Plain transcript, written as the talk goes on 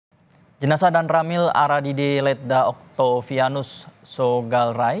Jenazah Danramil Aradide Letda Oktovianus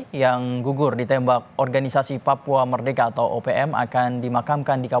Sogalrey yang gugur ditembak Organisasi Papua Merdeka atau OPM akan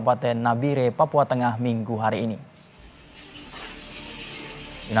dimakamkan di Kabupaten Nabire, Papua Tengah Minggu hari ini.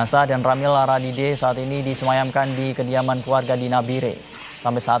 Jenazah Danramil Aradide saat ini disemayamkan di kediaman keluarga di Nabire.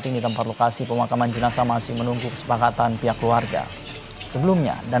 Sampai saat ini tempat lokasi pemakaman jenazah masih menunggu kesepakatan pihak keluarga.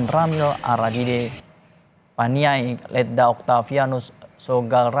 Sebelumnya Danramil Aradide Paniai Letda Oktovianus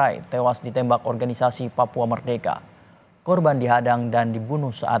Sogalrey tewas ditembak Organisasi Papua Merdeka. Korban dihadang dan dibunuh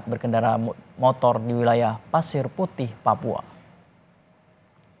saat berkendara motor di wilayah Pasir Putih, Papua.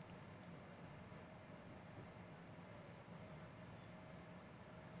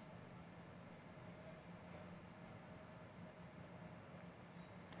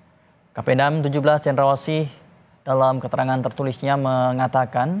 Kapendam 17 Cendrawasih dalam keterangan tertulisnya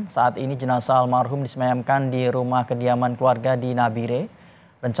mengatakan saat ini jenazah almarhum disemayamkan di rumah kediaman keluarga di Nabire.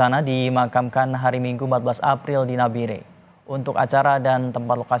 Rencana dimakamkan hari Minggu 14 April di Nabire. Untuk acara dan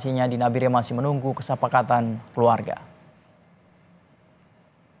tempat lokasinya di Nabire masih menunggu kesepakatan keluarga.